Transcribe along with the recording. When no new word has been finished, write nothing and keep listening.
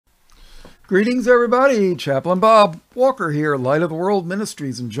Greetings, everybody. Chaplain Bob Walker here, Light of the World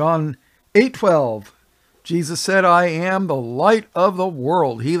Ministries. In John 8:12, Jesus said, I am the light of the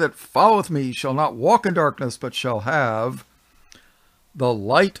world. He that followeth me shall not walk in darkness, but shall have the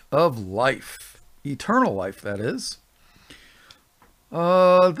light of life. Eternal life, that is.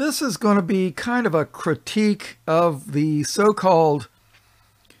 This is going to be kind of a critique of the so-called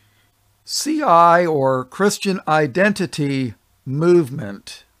CI, or Christian Identity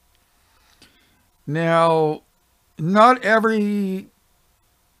movement. Now, not every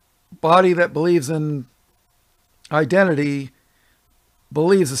body that believes in identity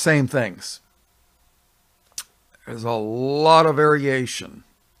believes the same things. There's a lot of variation.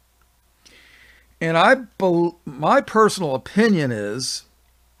 And my personal opinion is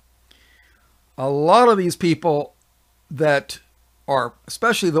a lot of these people that are,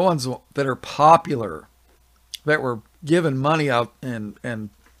 especially the ones that are popular, that were given money out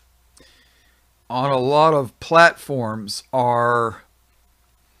and on a lot of platforms, are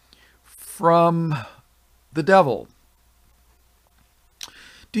from the devil.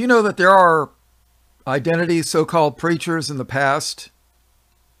 Do you know that there are identity so-called preachers in the past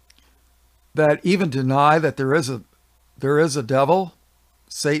that even deny that there is a devil,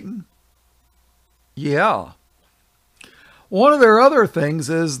 Satan? Yeah. One of their other things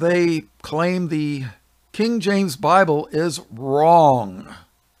is they claim the King James Bible is wrong.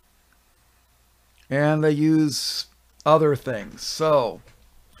 And they use other things. So,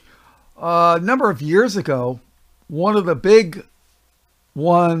 a number of years ago, one of the big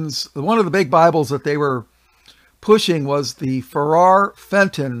Bibles that they were pushing was the Farrar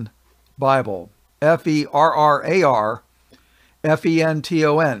Fenton Bible. Ferrar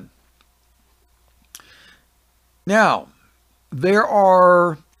Fenton. Now, there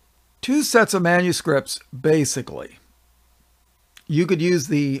are two sets of manuscripts, basically. You could use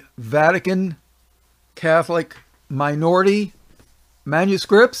the Vatican Catholic minority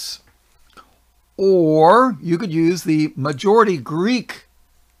manuscripts, or you could use the majority Greek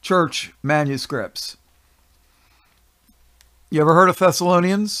church manuscripts. You ever heard of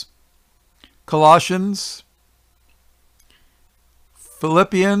Thessalonians, Colossians,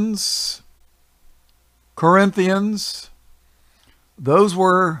 Philippians, Corinthians? Those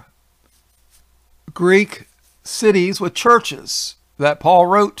were Greek cities with churches that Paul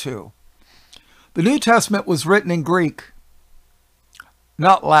wrote to. The New Testament was written in Greek,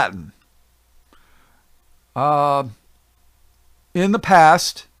 not Latin. In the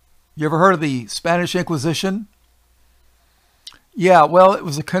past, you ever heard of the Spanish Inquisition? Yeah, well, it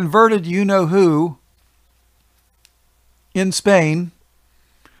was a converted you-know-who in Spain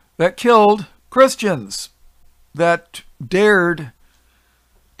that killed Christians that dared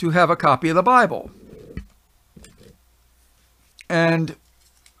to have a copy of the Bible. And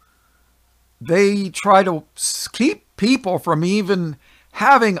they try to keep people from even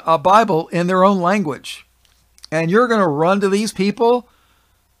having a Bible in their own language. And you're going to run to these people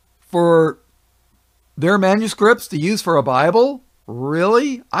for their manuscripts to use for a Bible?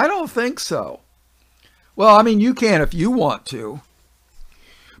 Really? I don't think so. Well, I mean, you can if you want to.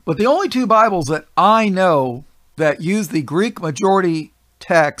 But the only two Bibles that I know that use the Greek majority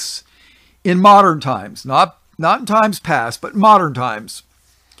texts in modern times, not in times past, but modern times,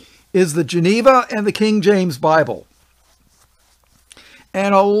 is the Geneva and the King James Bible.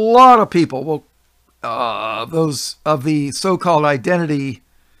 And a lot of people will, those of the so-called identity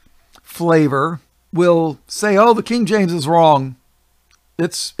flavor, will say, oh, the King James is wrong.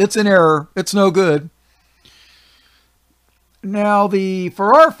 It's an error. It's no good. Now, the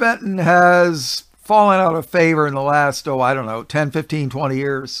Farrar Fenton has fallen out of favor in the last, 10, 15, 20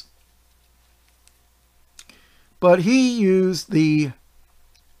 years. But he used the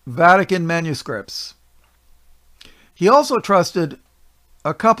Vatican manuscripts. He also trusted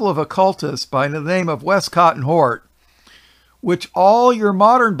a couple of occultists by the name of Westcott and Hort, which all your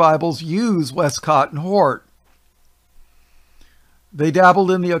modern Bibles use Westcott and Hort. They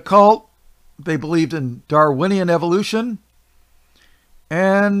dabbled in the occult. They believed in Darwinian evolution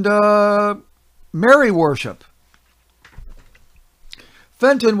and Mary worship.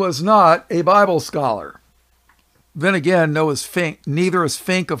 Fenton was not a Bible scholar. Then again, neither is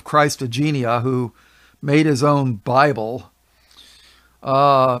Fink of Christogenia, who made his own Bible.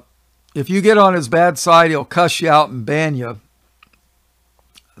 If you get on his bad side, he'll cuss you out and ban you.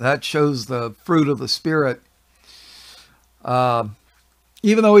 That shows the fruit of the Spirit. Even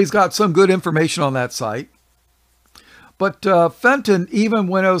though he's got some good information on that site. But Fenton even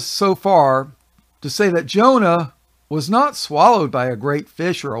went so far to say that Jonah was not swallowed by a great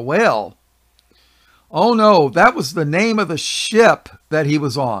fish or a whale. Oh no, that was the name of the ship that he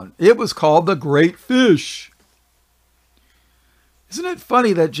was on. It was called the Great Fish. Isn't it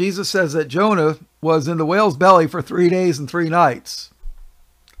funny that Jesus says that Jonah was in the whale's belly for 3 days and 3 nights?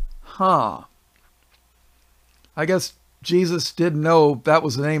 Huh. I guess Jesus didn't know that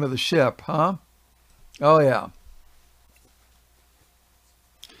was the name of the ship, huh? Oh, yeah.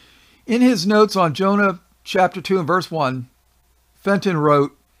 In his notes on Jonah chapter 2 and verse 1, Fenton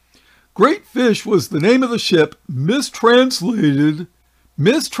wrote, Great Fish was the name of the ship, mistranslated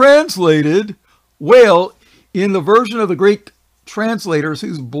whale in the version of the Greek translators,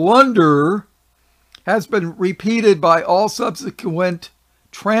 whose blunder has been repeated by all subsequent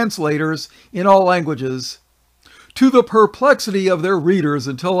translators in all languages, to the perplexity of their readers,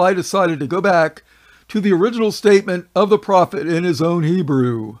 until I decided to go back to the original statement of the prophet in his own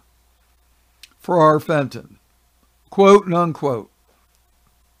Hebrew. For our Fenton. Quote and unquote.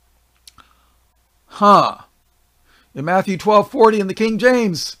 In Matthew 12:40 in the King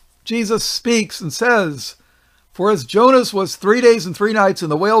James, Jesus speaks and says, For as Jonas was 3 days and 3 nights in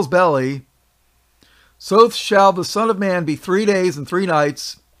the whale's belly, so shall the Son of Man be 3 days and 3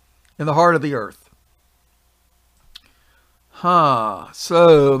 nights in the heart of the earth.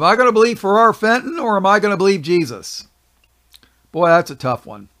 So am I going to believe Farrar Fenton, or am I going to believe Jesus? Boy, that's a tough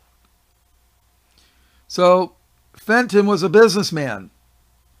one. So Fenton was a businessman,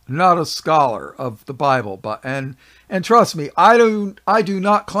 not a scholar of the Bible. And trust me, I do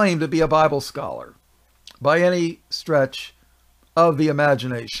not claim to be a Bible scholar by any stretch of the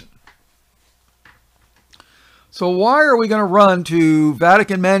imagination. So why are we going to run to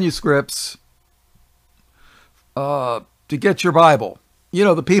Vatican manuscripts to get your Bible? You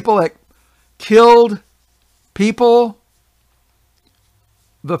know, the people that killed people,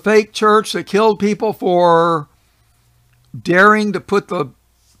 the fake church that killed people for daring to put the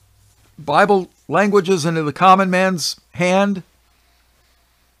Bible languages into the common man's hand.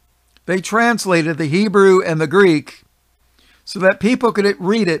 They translated the Hebrew and the Greek so that people could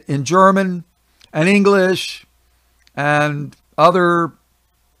read it in German and English and other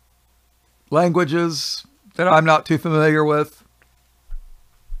languages that I'm not too familiar with.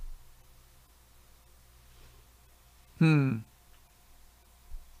 In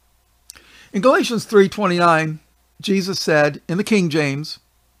Galatians 3:29, Jesus said in the King James,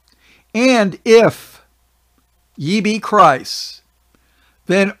 And if ye be Christ,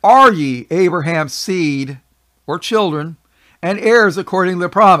 then are ye Abraham's seed or children, and heirs according to the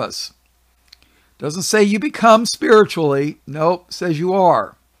promise. Doesn't say you become spiritually. Nope, it says you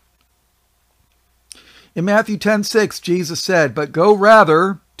are. In Matthew 10:6, Jesus said, But go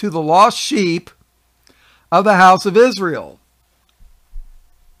rather to the lost sheep of the house of Israel.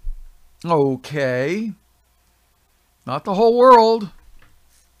 Okay. Not the whole world.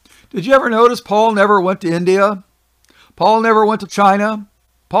 Did you ever notice Paul never went to India? Paul never went to China.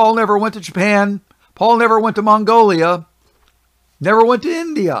 Paul never went to Japan. Paul never went to Mongolia. Never went to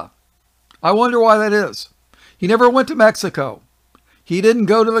India. I wonder why that is. He never went to Mexico. He didn't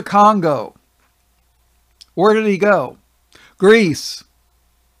go to the Congo. Where did he go? Greece.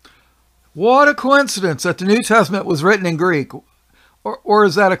 What a coincidence that the New Testament was written in Greek. Or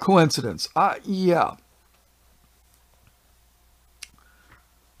is that a coincidence? Yeah.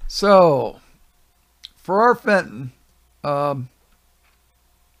 So, Farrar Fenton, all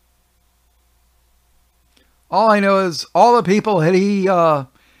I know is all the people that he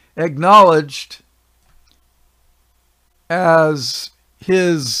acknowledged as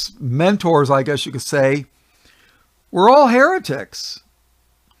his mentors, I guess you could say, were all heretics.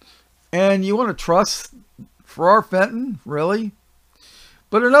 And you want to trust Farrar Fenton? Really?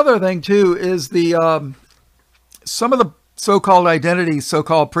 But another thing, too, is the some of the so-called identities,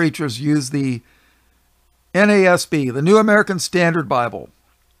 so-called preachers use the NASB, the New American Standard Bible.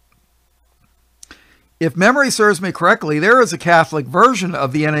 If memory serves me correctly, there is a Catholic version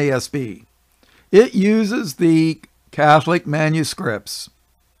of the NASB. It uses the Catholic manuscripts.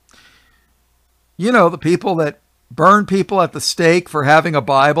 You know, the people that burn people at the stake for having a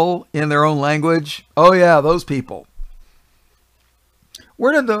Bible in their own language. Oh yeah, those people.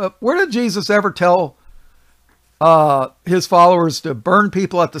 Where did Jesus ever tell his followers to burn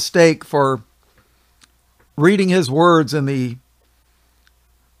people at the stake for reading his words in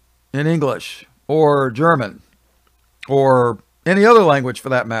English or German or any other language for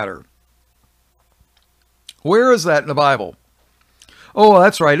that matter? Where is that in the Bible? Oh,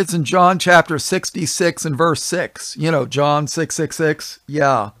 that's right. It's in John chapter 66 and verse 6. You know, John 6:66.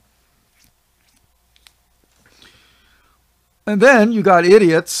 Yeah. And then you got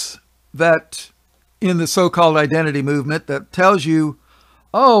idiots that in the so-called identity movement that tells you,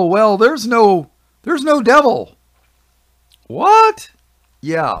 oh, well, there's no devil. What?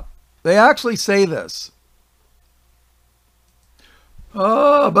 Yeah, they actually say this.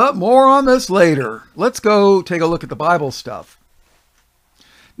 But more on this later. Let's go take a look at the Bible stuff.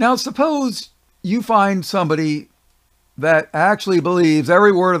 Now, suppose you find somebody that actually believes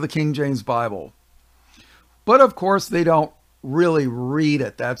every word of the King James Bible. But of course, they don't really read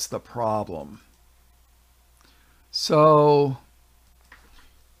it. That's the problem. So,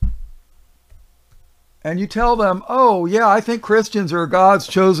 and you tell them, oh, yeah, I think Christians are God's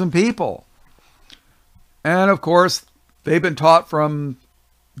chosen people. And of course, they've been taught from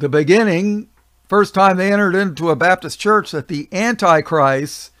the beginning, first time they entered into a Baptist church, that the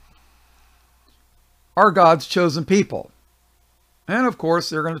Antichrists are God's chosen people. And of course,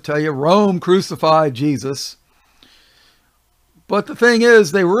 they're going to tell you Rome crucified Jesus. But the thing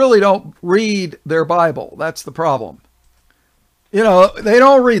is, they really don't read their Bible. That's the problem. You know, they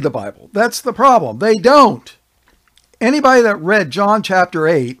don't read the Bible. That's the problem. They don't. Anybody that read John chapter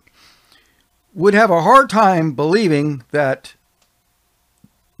 8 would have a hard time believing that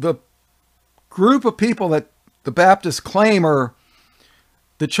the group of people that the Baptists claim are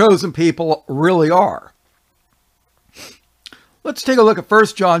the chosen people really are. Let's take a look at 1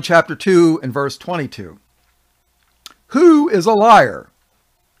 John chapter 2 and verse 22. Who is a liar?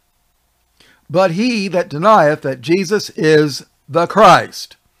 But he that denieth that Jesus is the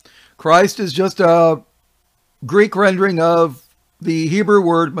Christ. Christ is just a Greek rendering of the Hebrew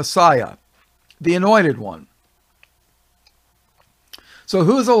word Messiah, the anointed one. So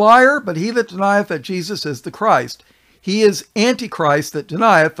who is a liar? But he that denieth that Jesus is the Christ. He is Antichrist that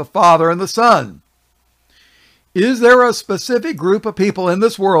denieth the Father and the Son. Is there a specific group of people in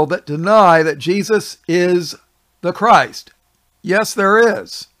this world that deny that Jesus is the Christ? Yes, there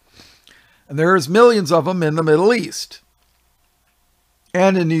is. And there's millions of them in the Middle East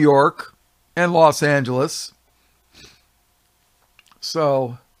and in New York and Los Angeles.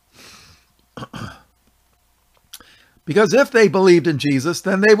 So, because if they believed in Jesus,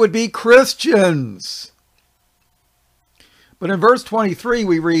 then they would be Christians. But in verse 23,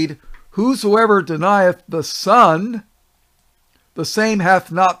 we read, whosoever denieth the Son, the same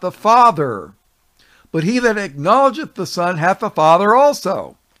hath not the Father. But he that acknowledgeth the Son hath the Father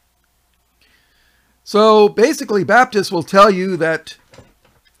also. So basically, Baptists will tell you that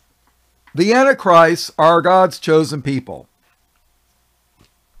the Antichrists are God's chosen people.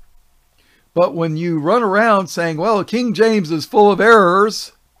 But when you run around saying, well, King James is full of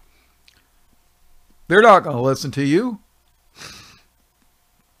errors, they're not going to listen to you.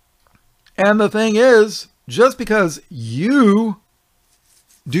 And the thing is, just because you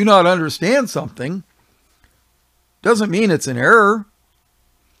do not understand something doesn't mean it's an error.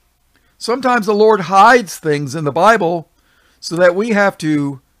 Sometimes the Lord hides things in the Bible so that we have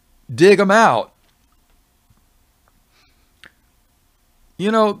to dig them out.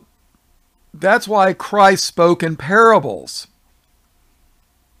 You know, that's why Christ spoke in parables.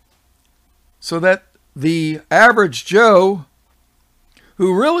 So that the average Joe,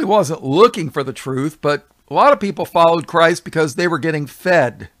 who really wasn't looking for the truth, but a lot of people followed Christ because they were getting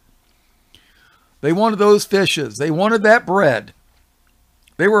fed. They wanted those fishes. They wanted that bread.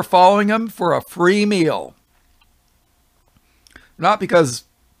 They were following him for a free meal. Not because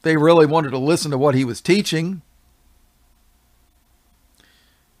they really wanted to listen to what he was teaching.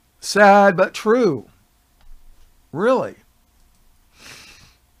 Sad but true. Really.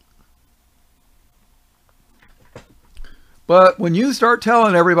 But when you start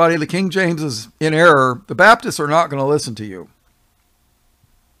telling everybody the King James is in error, the Baptists are not going to listen to you.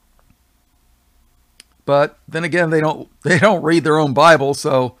 But then again, they don't read their own Bible.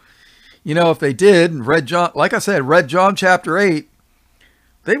 So, you know, if they did and read John, like I said, read John chapter 8,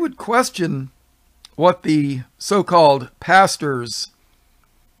 they would question what the so-called pastors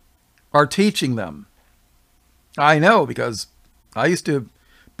are teaching them. I know, because I used to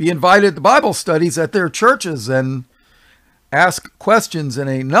be invited to Bible studies at their churches and ask questions in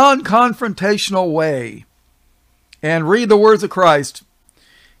a non-confrontational way and read the words of Christ.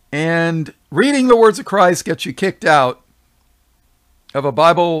 And reading the words of Christ gets you kicked out of a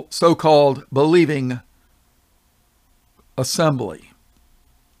Bible so-called believing assembly.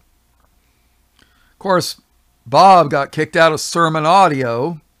 Of course, Bob got kicked out of Sermon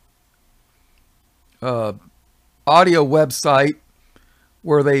Audio, audio website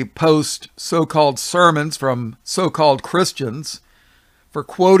where they post so-called sermons from so-called Christians for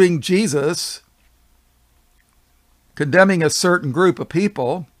quoting Jesus, condemning a certain group of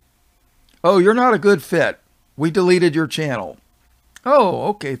people. Oh, you're not a good fit. We deleted your channel. Oh,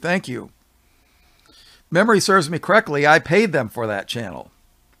 okay, thank you. Memory serves me correctly, I paid them for that channel,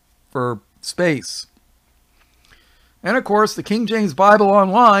 for space. And of course, the King James Bible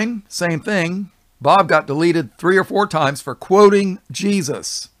Online, same thing. Bob got deleted 3 or 4 times for quoting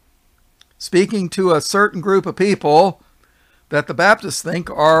Jesus, speaking to a certain group of people that the Baptists think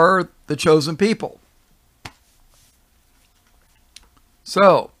are the chosen people.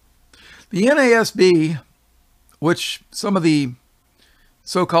 So, the NASB, which some of the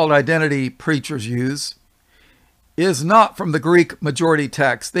so-called identity preachers use, is not from the Greek majority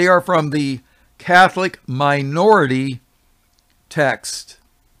text. They are from the Catholic minority text.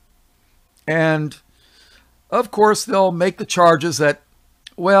 And, of course, they'll make the charges that,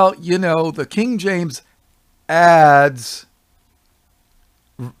 well, you know, the King James adds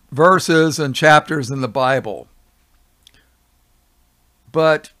verses and chapters in the Bible.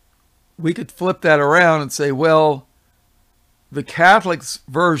 But we could flip that around and say, well, the Catholic's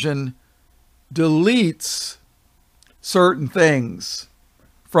version deletes certain things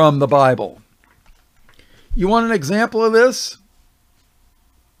from the Bible. You want an example of this?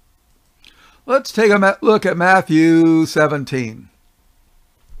 Let's take a look at Matthew 17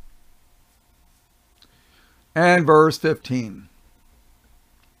 and verse 15.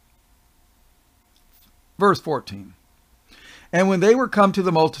 Verse 14. And when they were come to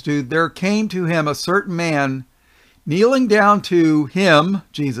the multitude, there came to him a certain man, kneeling down to him,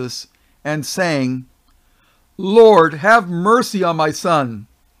 Jesus, and saying, Lord, have mercy on my son,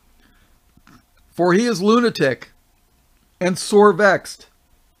 for he is lunatic and sore vexed.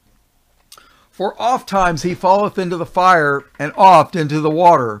 For oft times he falleth into the fire, and oft into the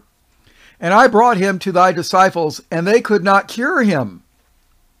water. And I brought him to thy disciples, and they could not cure him.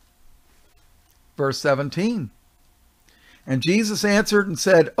 Verse 17. And Jesus answered and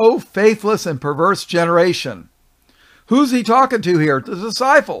said, O faithless and perverse generation. Who's he talking to here? The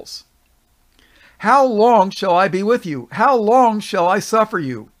disciples. How long shall I be with you? How long shall I suffer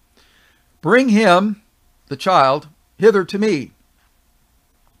you? Bring him, the child, hither to me.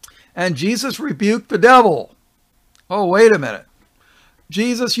 And Jesus rebuked the devil. Oh, wait a minute.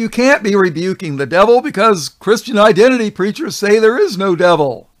 Jesus, you can't be rebuking the devil because Christian identity preachers say there is no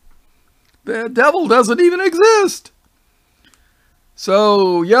devil. The devil doesn't even exist.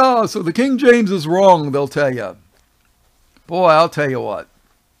 So, yeah, so the King James is wrong, they'll tell you. Boy, I'll tell you what.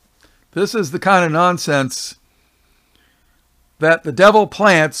 This is the kind of nonsense that the devil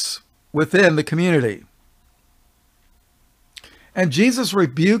plants within the community. And Jesus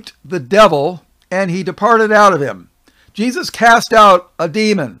rebuked the devil, and he departed out of him. Jesus cast out a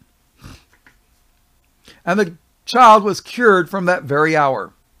demon. And the child was cured from that very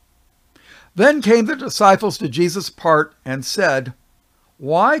hour. Then came the disciples to Jesus apart and said,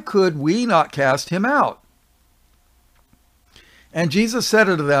 Why could we not cast him out? And Jesus said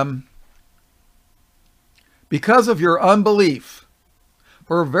unto them, Because of your unbelief.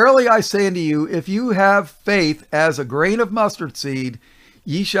 For verily I say unto you, if you have faith as a grain of mustard seed,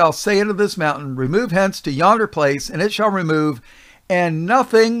 ye shall say unto this mountain, Remove hence to yonder place, and it shall remove, and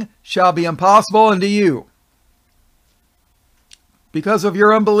nothing shall be impossible unto you. Because of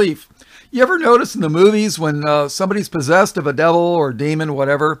your unbelief. You ever notice in the movies when somebody's possessed of a devil or demon,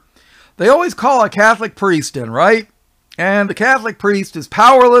 whatever, they always call a Catholic priest in, right? And the Catholic priest is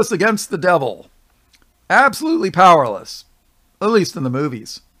powerless against the devil. Absolutely powerless. At least in the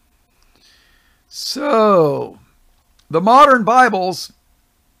movies. So, the modern Bibles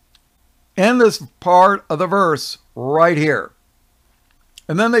end this part of the verse right here.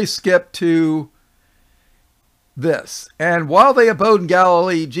 And then they skip to this. And while they abode in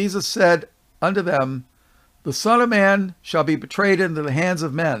Galilee, Jesus said unto them, The Son of Man shall be betrayed into the hands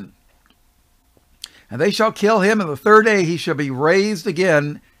of men. And they shall kill him, and the third day he shall be raised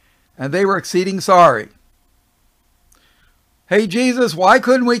again. And they were exceeding sorry. Hey, Jesus, why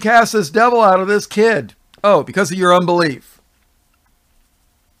couldn't we cast this devil out of this kid? Oh, because of your unbelief.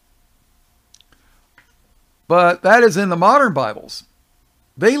 But that is in the modern Bibles.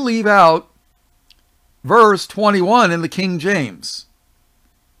 They leave out verse 21 in the King James.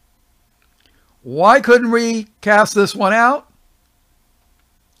 Why couldn't we cast this one out?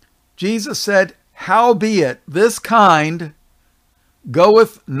 Jesus said, Howbeit this kind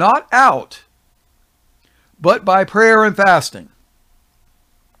goeth not out, but by prayer and fasting.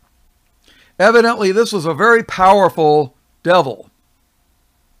 Evidently, this was a very powerful devil.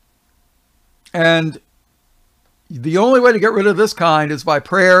 And the only way to get rid of this kind is by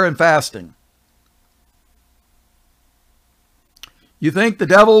prayer and fasting. You think the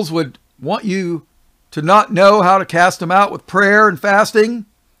devils would want you to not know how to cast them out with prayer and fasting?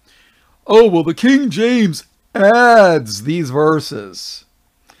 Oh, well, the King James adds these verses.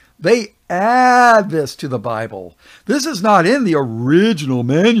 They add this to the Bible. This is not in the original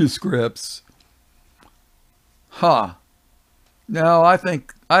manuscripts. Huh. No, I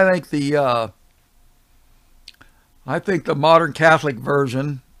think the modern Catholic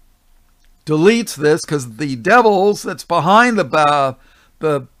version deletes this because the devils that's behind the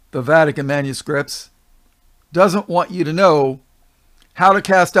Vatican manuscripts doesn't want you to know how to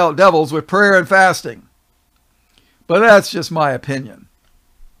cast out devils with prayer and fasting. But that's just my opinion.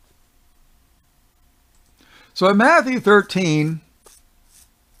 So in Matthew 13,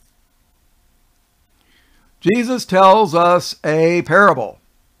 Jesus tells us a parable.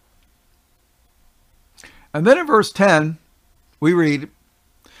 And then in verse 10, we read,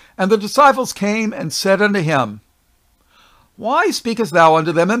 "And the disciples came and said unto him, Why speakest thou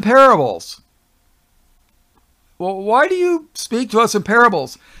unto them in parables?" Well, why do you speak to us in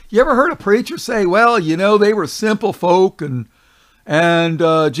parables? You ever heard a preacher say, well, you know, they were simple folk and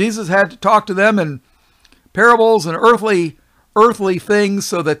Jesus had to talk to them in parables and earthly things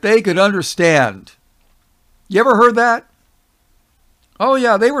so that they could understand. You ever heard that? Oh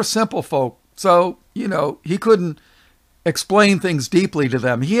yeah, they were simple folk. So, you know, he couldn't explain things deeply to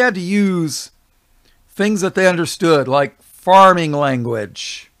them. He had to use things that they understood, like farming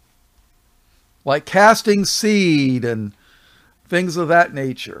language, like casting seed and things of that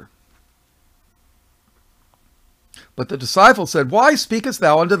nature. But the disciples said, Why speakest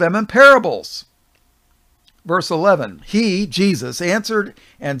thou unto them in parables? Verse 11, He, Jesus, answered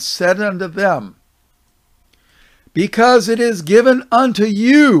and said unto them, Because it is given unto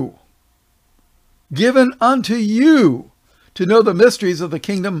you to know the mysteries of the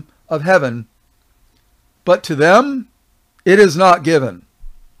kingdom of heaven, but to them it is not given.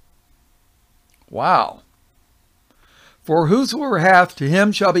 Wow. For whosoever hath, to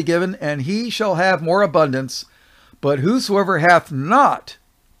him shall be given, and he shall have more abundance. But whosoever hath not,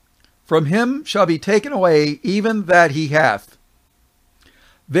 from him shall be taken away even that he hath.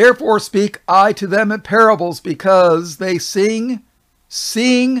 Therefore speak I to them in parables, because they seeing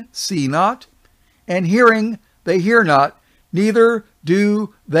see not, and hearing they hear not, neither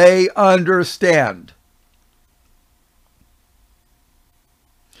do they understand.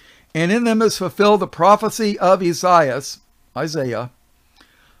 And in them is fulfilled the prophecy of Isaiah,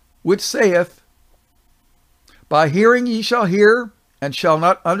 which saith, By hearing ye shall hear, and shall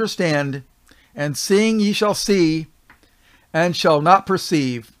not understand, and seeing ye shall see, and shall not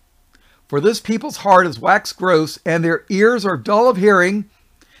perceive. For this people's heart is waxed gross, and their ears are dull of hearing,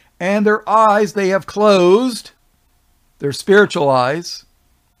 and their eyes they have closed, their spiritual eyes,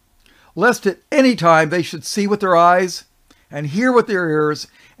 lest at any time they should see with their eyes, and hear with their ears,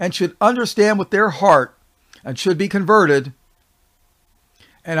 and should understand with their heart, and should be converted,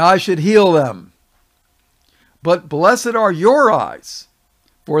 and I should heal them. But blessed are your eyes,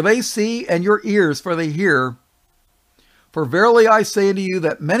 for they see, and your ears, for they hear. For verily I say unto you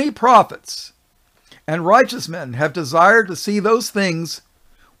that many prophets and righteous men have desired to see those things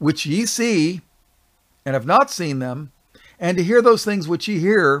which ye see, and have not seen them, and to hear those things which ye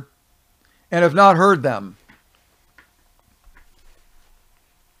hear, and have not heard them.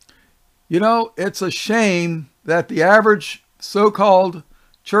 You know, it's a shame that the average so-called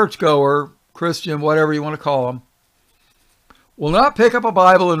churchgoer, Christian, whatever you want to call them, will not pick up a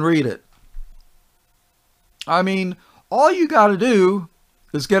Bible and read it. I mean, all you got to do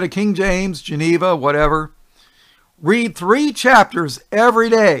is get a King James, Geneva, whatever. Read 3 chapters every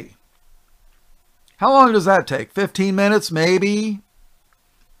day. How long does that take? 15 minutes, maybe?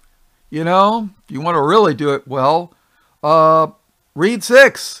 You know, if you want to really do it well, read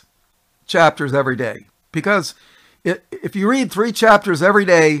 6 chapters every day. Because if you read 3 chapters every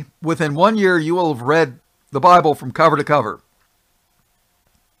day, within 1 year, you will have read the Bible from cover to cover.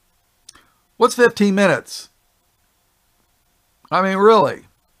 What's 15 minutes? I mean, really.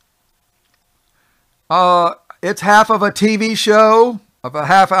 It's half of a TV show, of a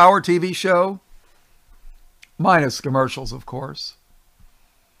half-hour TV show. Minus commercials, of course.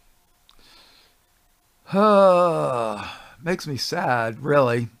 Makes me sad,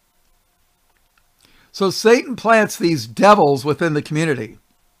 really. So Satan plants these devils within the community.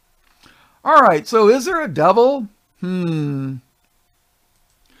 All right, so is there a devil? I mean,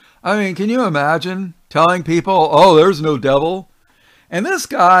 can you imagine telling people, oh, there's no devil? And this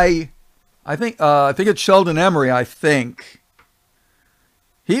guy, I think it's Sheldon Emery, I think.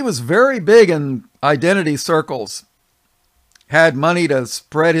 He was very big in identity circles. Had money to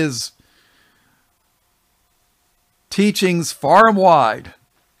spread his teachings far and wide.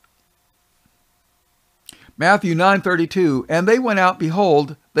 Matthew 9:32, and they went out,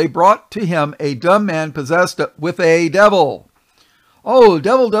 behold, they brought to him a dumb man possessed with a devil. Oh, the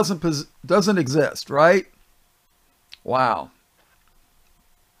devil doesn't exist, right? Wow.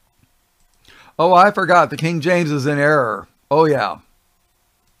 Oh, I forgot. The King James is in error. Oh, yeah.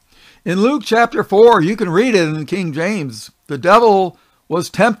 In Luke chapter 4, you can read it in the King James. The devil was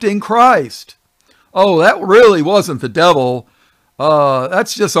tempting Christ. Oh, that really wasn't the devil.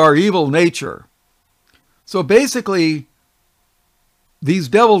 That's just our evil nature. So basically, these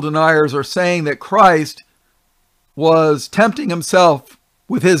devil deniers are saying that Christ was tempting himself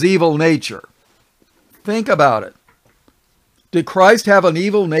with his evil nature. Think about it. Did Christ have an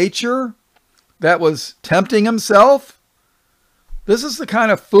evil nature that was tempting himself? This is the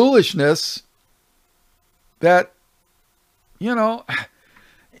kind of foolishness that, Matthew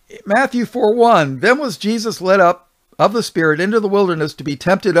 4:1, then was Jesus led up of the Spirit into the wilderness to be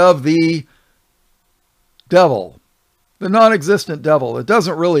tempted of the devil, the non-existent devil. It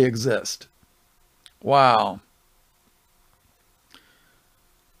doesn't really exist. Wow.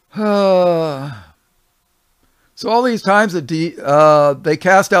 So all these times that they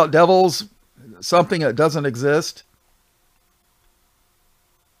cast out devils, something that doesn't exist.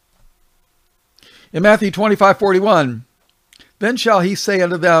 In Matthew 25:41, then shall he say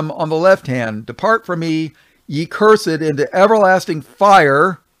unto them on the left hand, depart from me, ye cursed, into everlasting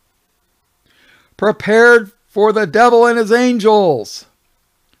fire, prepared for the devil and his angels.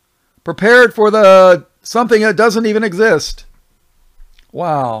 Prepared for something that doesn't even exist.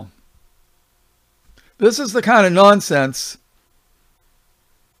 Wow. This is the kind of nonsense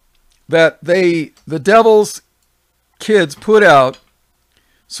that the devil's kids put out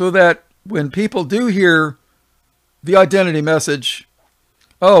so that when people do hear the identity message,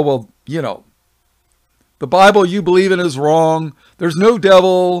 oh, well, the Bible you believe in is wrong. There's no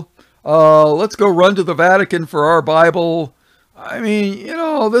devil. Let's go run to the Vatican for our Bible. I mean,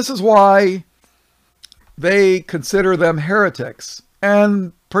 this is why they consider them heretics.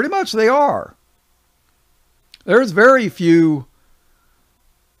 And pretty much they are. There's very few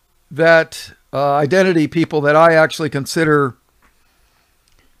identity people that I actually consider,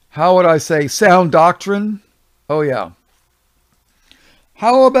 how would I say, sound doctrine. Oh, yeah.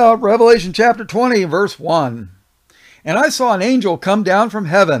 How about Revelation chapter 20, verse 1? And I saw an angel come down from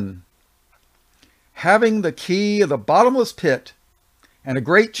heaven, having the key of the bottomless pit and a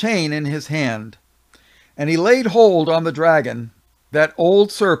great chain in his hand. And he laid hold on the dragon, that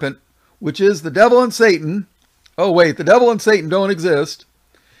old serpent, which is the devil and Satan. Oh, wait, the devil and Satan don't exist.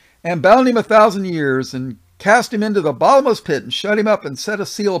 And bound him 1,000 years, and cast him into the bottomless pit, and shut him up, and set a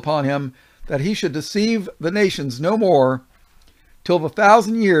seal upon him, that he should deceive the nations no more, till the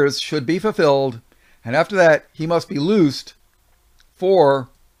 1,000 years should be fulfilled. And after that, he must be loosed for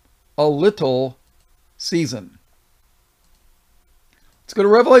a little season. Let's go to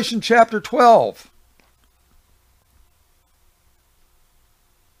Revelation chapter 12.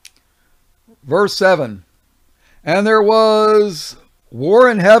 Verse 7. And there was war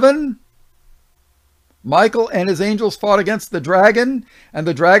in heaven. Michael and his angels fought against the dragon, and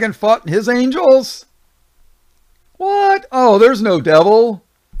the dragon fought his angels. What? Oh, there's no devil.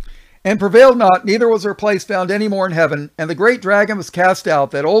 And prevailed not, neither was her place found any more in heaven. And the great dragon was cast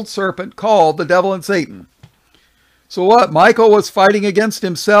out, that old serpent called the devil and Satan. So what? Michael was fighting against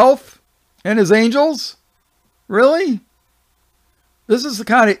himself and his angels? Really? This is the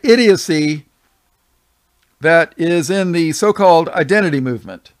kind of idiocy that is in the so-called identity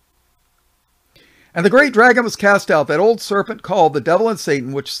movement. And the great dragon was cast out, that old serpent called the devil and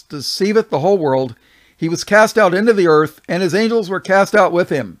Satan, which deceiveth the whole world. He was cast out into the earth, and his angels were cast out with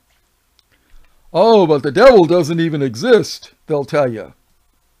him. Oh, but the devil doesn't even exist, they'll tell you.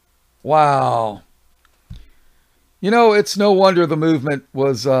 Wow. It's no wonder the movement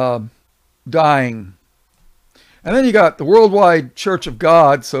was dying. And then you got the Worldwide Church of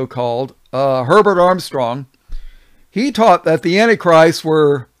God, so-called, Herbert Armstrong. He taught that the Antichrist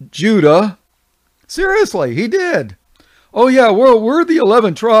were Judah. Seriously, he did. Oh yeah, we're the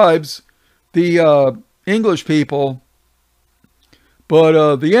 11 tribes, the English people.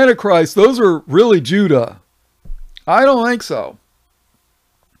 But the Antichrist, those are really Judah. I don't think so.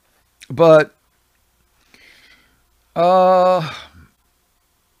 But and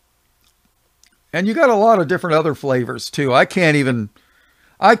you got a lot of different other flavors too. I can't even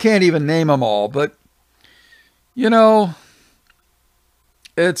name them all, but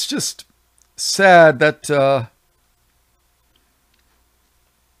it's just sad that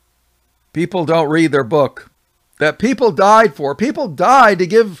people don't read their book that people died for. People died to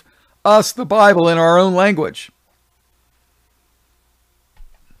give us the Bible in our own language.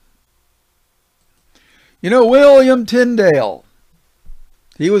 William Tyndale,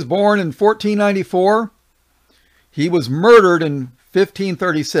 he was born in 1494. He was murdered in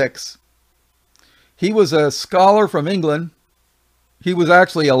 1536. He was a scholar from England. He was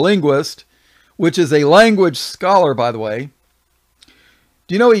actually a linguist, which is a language scholar, by the way.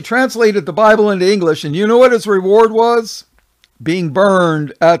 Do you know he translated the Bible into English, and you know what his reward was? Being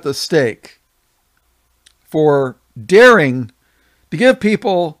burned at the stake for daring to give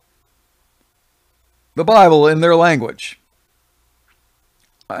people the Bible in their language.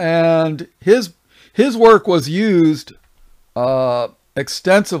 And his work was used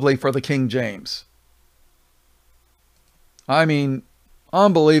extensively for the King James. I mean,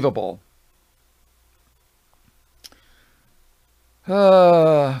 unbelievable.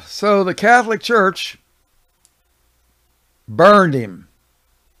 So the Catholic Church burned him.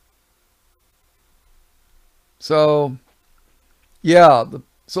 So, yeah.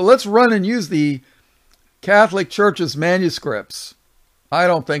 So let's run and use the Catholic Church's manuscripts. I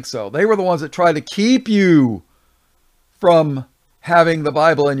don't think so. They were the ones that tried to keep you from having the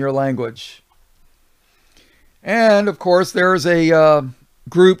Bible in your language. And, of course, there's a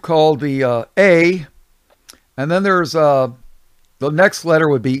group called the A. And then there's the next letter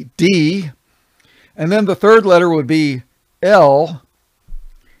would be D. And then the third letter would be L.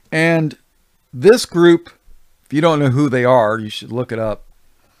 And this group, if you don't know who they are, you should look it up,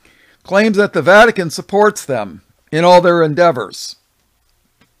 claims that the Vatican supports them in all their endeavors.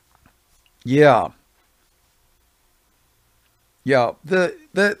 Yeah. Yeah.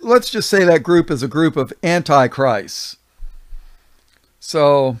 Let's just say that group is a group of antichrists.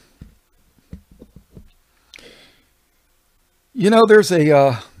 So, you know, there's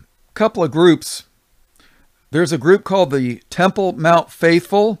a couple of groups. There's a group called the Temple Mount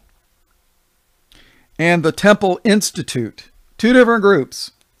Faithful and the Temple Institute. Two different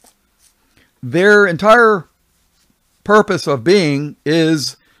groups. Their entire purpose of being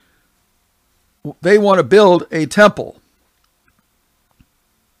is they want to build a temple.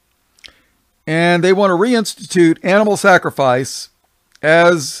 And they want to reinstitute animal sacrifice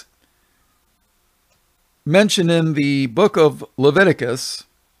as mentioned in the book of Leviticus.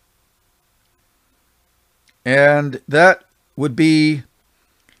 And that would be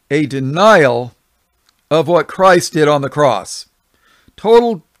a denial of what Christ did on the cross.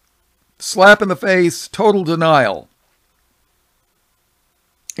 Total slap in the face, total denial.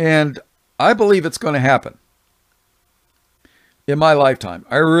 And I believe it's going to happen in my lifetime.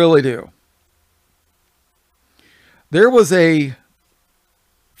 I really do. There was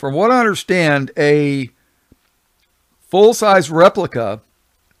from what I understand, a full-size replica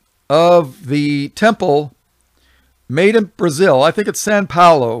of the temple made in Brazil. I think it's São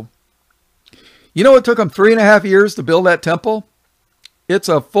Paulo. You know, it took them 3.5 years to build that temple. It's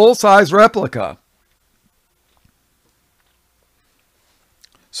a full-size replica.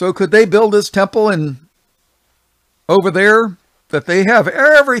 So could they build this temple over there? That they have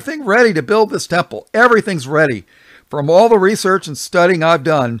everything ready to build this temple. Everything's ready. From all the research and studying I've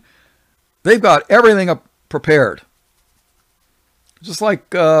done, they've got everything prepared. Just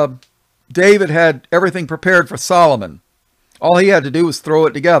like David had everything prepared for Solomon. All he had to do was throw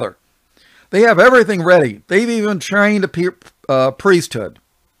it together. They have everything ready. They've even trained a priesthood.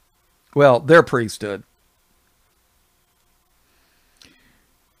 Well, their priesthood.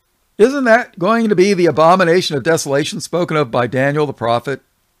 Isn't that going to be the abomination of desolation spoken of by Daniel the prophet?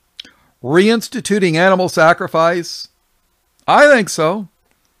 Reinstituting animal sacrifice? I think so.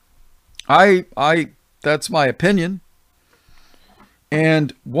 That's my opinion.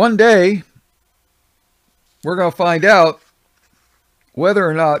 And one day, we're going to find out whether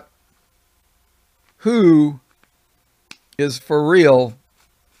or not who is for real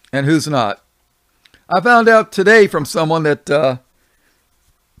and who's not. I found out today from someone that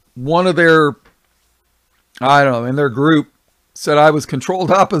one of their, I don't know, in their group said I was controlled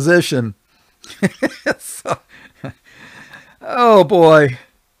opposition. So, oh boy.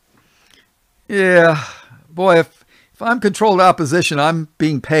 Yeah. Boy, if I'm controlled opposition, I'm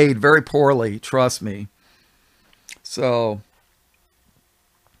being paid very poorly, trust me. So,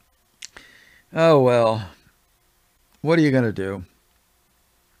 oh well. What are you going to do?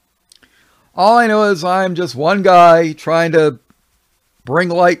 All I know is I'm just one guy trying to bring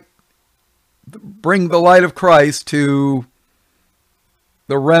the light of Christ to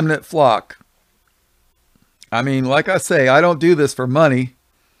the remnant flock. I mean, like I say, I don't do this for money.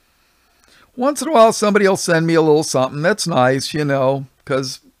 Once in a while, somebody will send me a little something. That's nice, you know,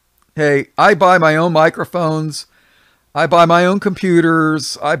 because, hey, I buy my own microphones. I buy my own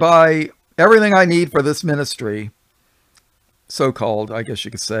computers. I buy everything I need for this ministry. So-called, I guess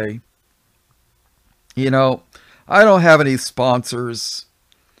you could say. You know, I don't have any sponsors.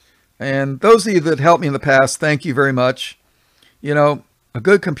 And those of you that helped me in the past, thank you very much. You know, a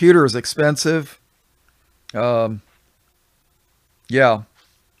good computer is expensive. Yeah.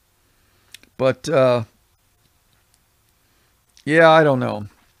 But, yeah, I don't know.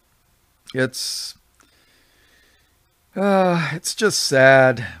 It's just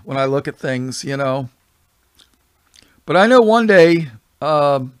sad when I look at things, you know. But I know one day,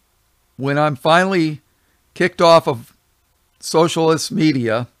 when I'm finally kicked off of socialist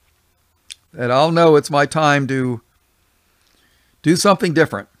media, that I'll know it's my time to do something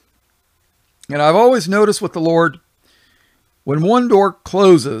different. And I've always noticed with the Lord, when one door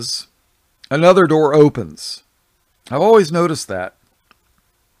closes, another door opens. I've always noticed that.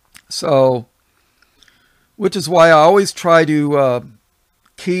 So, which is why I always try to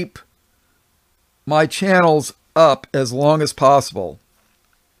keep my channels up as long as possible.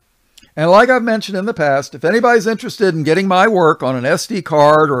 And like I've mentioned in the past, if anybody's interested in getting my work on an SD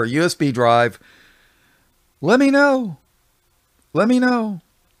card or a USB drive, let me know. Let me know.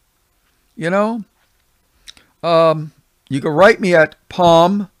 You know, you can write me at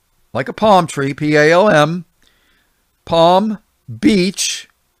Palm, like a palm tree, P-A-L-M, Palm Beach,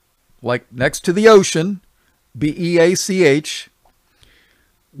 like next to the ocean, B-E-A-C-H,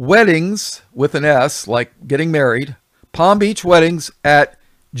 weddings with an S, like getting married, Palm Beach Weddings at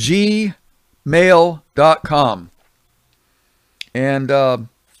gmail.com. And at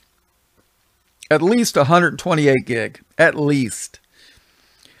least 128 gig, at least.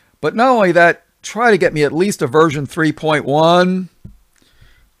 But not only that, try to get me at least a version 3.1.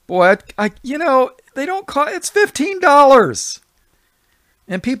 Boy, I you know, they don't cost, it's $15.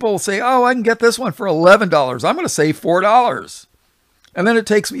 And people will say, oh, I can get this one for $11. I'm going to save $4. And then it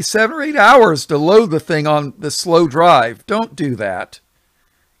takes me 7 or 8 hours to load the thing on the slow drive. Don't do that.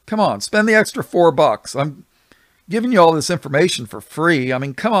 Come on, spend the extra $4. I'm giving you all this information for free. I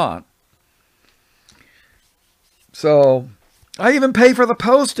mean, come on. So, I even pay for the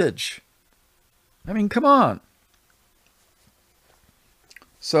postage. I mean, come on.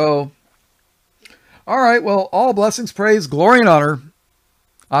 So, all right, well, all blessings, praise, glory, and honor.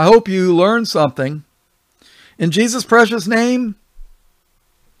 I hope you learned something. In Jesus' precious name,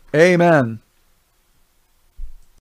 amen.